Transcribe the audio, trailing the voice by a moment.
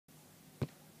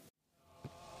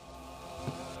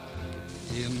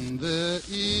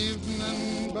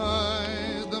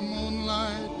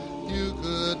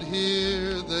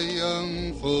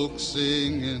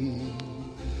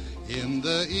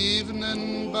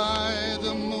by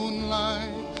the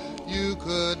moonlight, you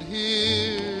could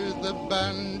hear the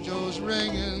banjos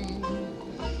ringing.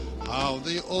 How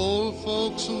the old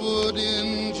folks would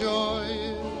enjoy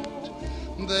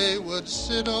it. They would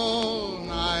sit all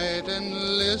night and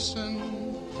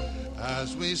listen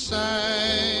as we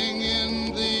sang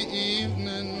in the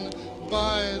evening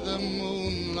by the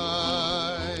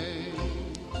moonlight.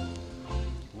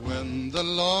 When the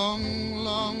long,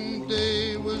 long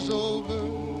day was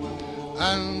over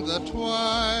and the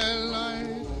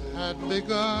twilight had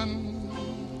begun,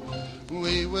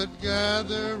 we would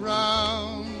gather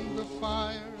round the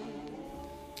fire.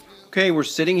 Okay, we're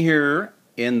sitting here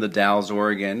in the Dalles,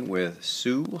 Oregon with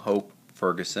Sue Hope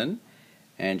Ferguson,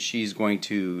 and she's going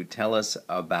to tell us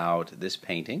about this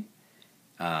painting,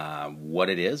 what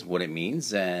it is, what it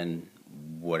means, and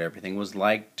what everything was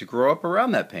like to grow up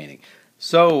around that painting.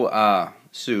 So,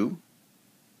 Sue,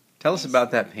 tell us about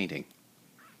that painting.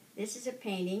 This is a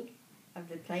painting of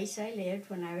the place I lived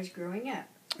when I was growing up.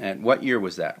 And what year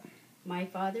was that? My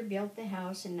father built the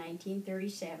house in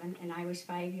 1937, and I was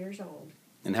 5 years old.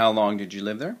 And how long did you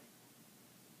live there?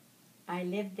 I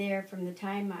lived there from the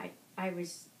time I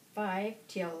was 5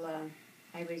 till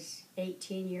I was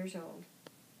 18 years old.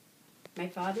 My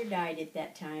father died at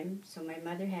that time, so my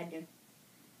mother had to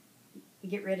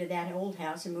get rid of that old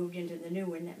house and moved into the new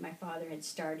one that my father had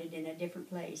started in a different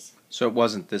place. So it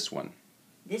wasn't this one?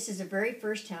 This is the very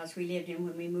first house we lived in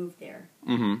when we moved there.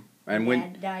 Mm-hmm. And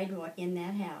Dad died in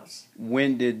that house.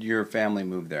 When did your family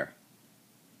move there?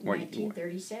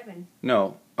 1937.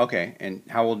 No. Okay. And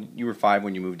how old? You were 5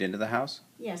 when you moved into the house?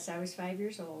 Yes, I was 5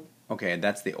 years old. Okay, and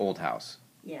that's the old house.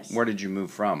 Yes. Where did you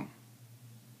move from?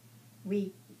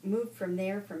 We moved from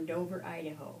there, from Dover,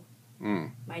 Idaho.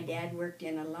 Mm. My dad worked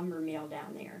in a lumber mill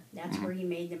down there. That's where he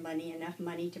made the money, enough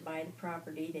money to buy the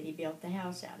property that he built the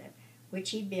house out of,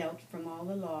 which he built from all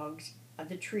the logs of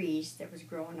the trees that was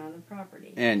growing on the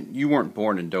property. And you weren't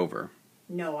born in Dover?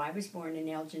 No, I was born in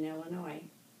Elgin, Illinois.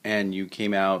 And you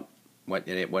came out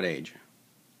at what age?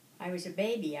 I was a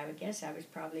baby. I would guess I was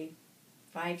probably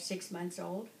 5, 6 months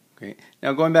old. Okay.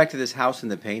 Now going back to this house in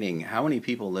the painting, how many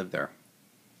people lived there?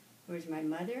 It was my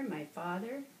mother, my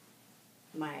father,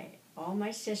 all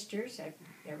my sisters.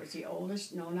 There was the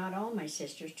oldest, no, not all my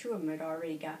sisters. 2 of them had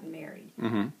already gotten married.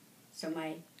 Mm-hmm. So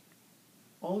my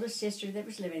oldest sister that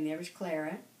was living there was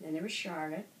Clara, then there was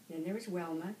Charlotte, then there was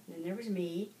Wilma, then there was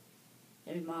me,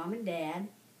 there was Mom and Dad,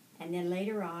 and then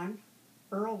later on,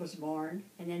 Earl was born,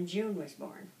 and then June was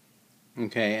born.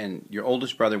 Okay, and your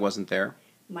oldest brother wasn't there?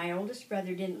 My oldest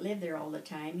brother didn't live there all the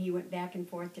time. He went back and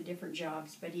forth to different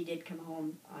jobs, but he did come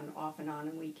home off and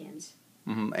on weekends.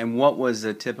 Mm-hmm. And what was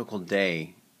a typical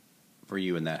day for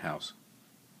you in that house?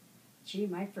 Gee,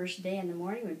 my first day in the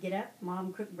morning, we'd get up,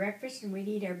 Mom cooked breakfast, and we'd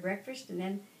eat our breakfast, and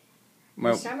then in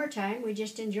the summertime, we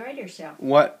just enjoyed ourselves.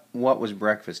 What was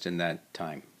breakfast in that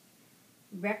time?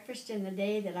 Breakfast in the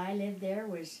day that I lived there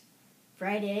was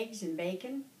fried eggs and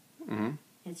bacon, mm-hmm.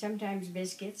 and sometimes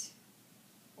biscuits,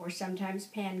 or sometimes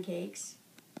pancakes,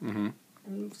 mm-hmm.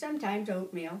 and sometimes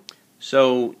oatmeal.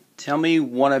 So tell me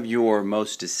one of your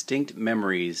most distinct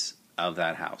memories of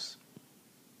that house.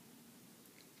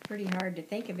 Pretty hard to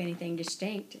think of anything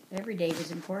distinct. Every day was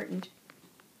important.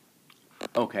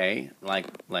 Okay, like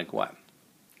what?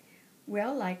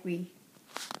 Well, like we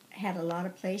had a lot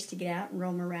of place to get out and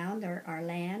roam around our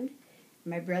land.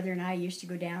 My brother and I used to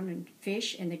go down and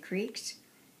fish in the creeks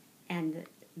and the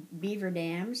beaver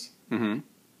dams, mm-hmm.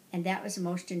 and that was the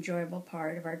most enjoyable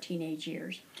part of our teenage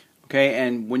years. Okay,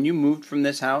 and when you moved from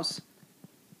this house,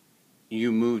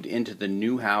 you moved into the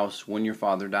new house when your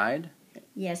father died?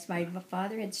 Yes, my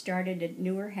father had started a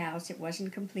newer house. It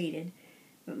wasn't completed,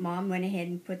 but Mom went ahead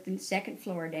and put the second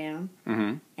floor down,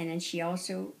 mm-hmm. and then she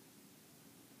also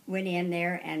went in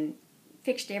there and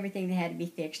fixed everything that had to be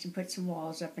fixed and put some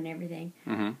walls up and everything.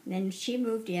 Mm-hmm. And then she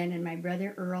moved in, and my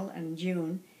brother Earl and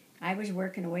June, I was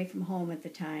working away from home at the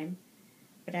time,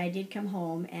 but I did come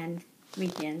home and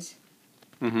weekends.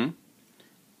 Mm-hmm.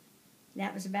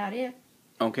 That was about it.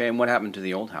 Okay, and what happened to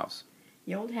the old house?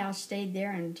 The old house stayed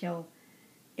there until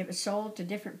it was sold to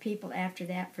different people after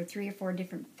that for 3 or 4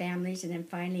 different families, and then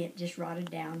finally it just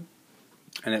rotted down.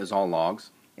 And it was all logs?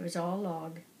 It was all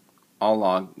log. All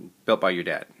log, built by your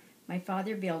dad? My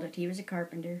father built it. He was a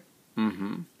carpenter.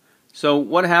 Mm-hmm. So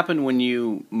what happened when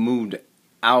you moved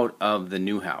out of the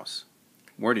new house?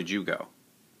 Where did you go?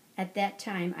 At that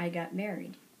time, I got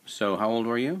married. So how old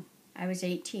were you? I was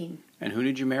 18. And who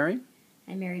did you marry?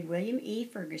 I married William E.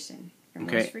 Ferguson from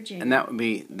West Virginia. And that would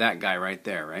be that guy right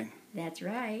there, right? That's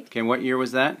right. Okay, what year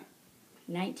was that?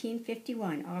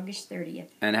 1951, August 30th.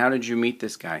 And how did you meet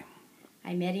this guy?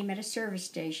 I met him at a service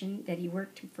station that he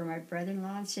worked for my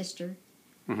brother-in-law and sister,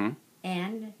 Mm-hmm.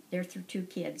 and their 2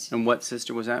 kids. And what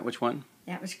sister was that? Which one?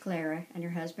 That was Clara and her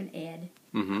husband Ed.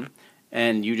 Mm-hmm.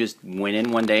 And you just went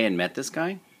in one day and met this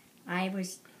guy? I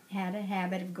had a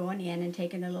habit of going in and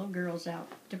taking the little girls out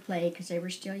to play because they were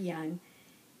still young.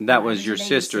 That was your babysitting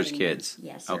sister's them. kids?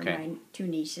 Yes, Okay. they're my 2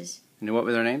 nieces, And what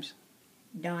were their names?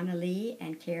 Donna Lee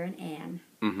and Karen Ann.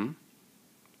 Mm-hmm.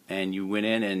 And you went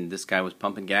in and this guy was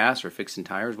pumping gas or fixing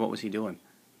tires? What was he doing?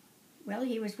 Well,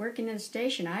 he was working in the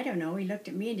station. I don't know. He looked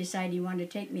at me and decided he wanted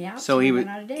to take me out. So we went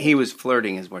on a date. he was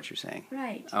flirting is what you're saying?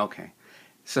 Right. Okay.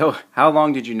 So how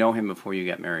long did you know him before you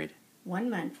got married? 1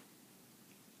 month.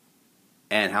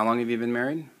 And how long have you been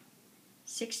married?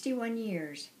 61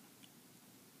 years.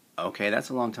 Okay, that's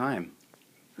a long time.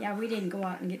 Yeah, we didn't go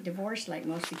out and get divorced like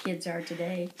most of the kids are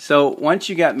today. So once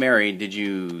you got married, did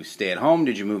you stay at home?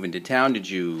 Did you move into town?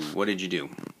 What did you do?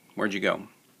 Where'd you go?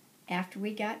 After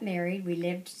we got married, we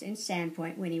lived in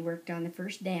Sandpoint when he worked on the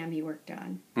first dam he worked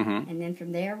on. Mm-hmm. And then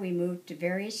from there, we moved to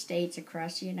various states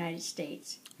across the United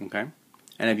States. Okay.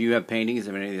 And have you had paintings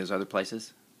of any of those other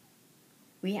places?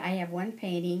 I have one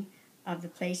painting of the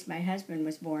place my husband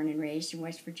was born and raised in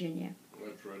West Virginia.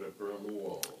 That's right up there on the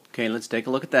wall. Okay, let's take a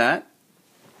look at that.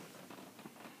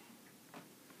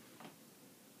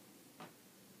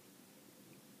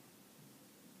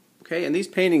 Okay, and these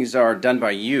paintings are done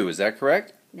by you, is that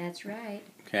correct? That's right.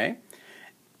 Okay.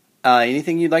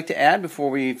 Anything you'd like to add before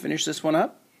we finish this one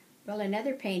up? Well,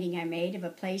 another painting I made of a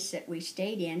place that we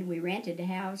stayed in. We rented a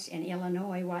house in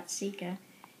Illinois, Watsika,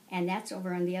 and that's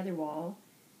over on the other wall.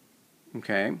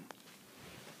 Okay.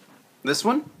 This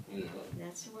one? Yeah.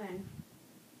 That's the one.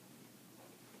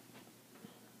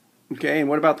 Okay, and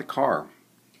what about the car?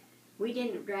 We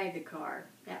didn't drive the car.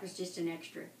 That was just an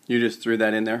extra. You just threw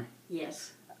that in there?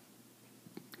 Yes.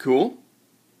 Cool.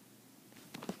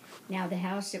 Now, the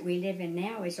house that we live in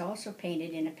now is also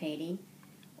painted in a painting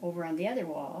over on the other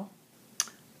wall.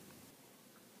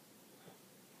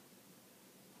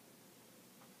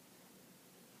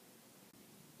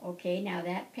 Okay, now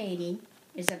that painting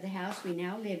is of the house we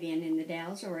now live in the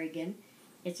Dalles, Oregon.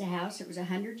 It's a house that was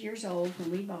 100 years old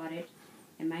when we bought it,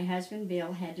 and my husband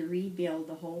Bill had to rebuild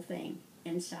the whole thing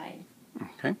inside.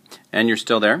 Okay. And you're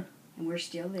still there? And we're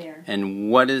still there.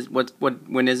 And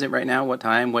when is it right now? What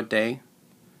time? What day?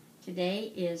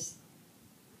 Today is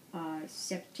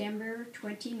September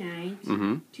 29th,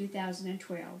 Mm-hmm.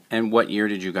 2012. And what year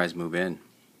did you guys move in?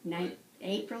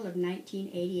 April of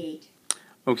 1988.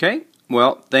 Okay.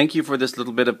 Well, thank you for this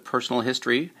little bit of personal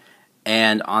history.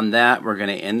 And on that, we're going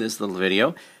to end this little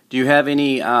video. Do you have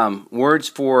any words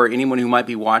for anyone who might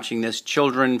be watching this?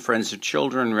 Children, friends of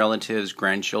children, relatives,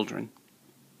 grandchildren?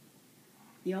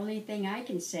 The only thing I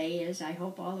can say is I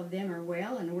hope all of them are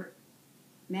well and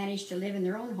managed to live in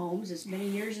their own homes as many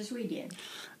years as we did.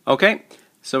 Okay.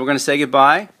 So we're going to say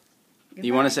goodbye. Goodbye.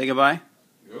 You want to say goodbye?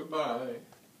 Goodbye.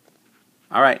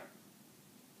 All right.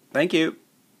 Thank you.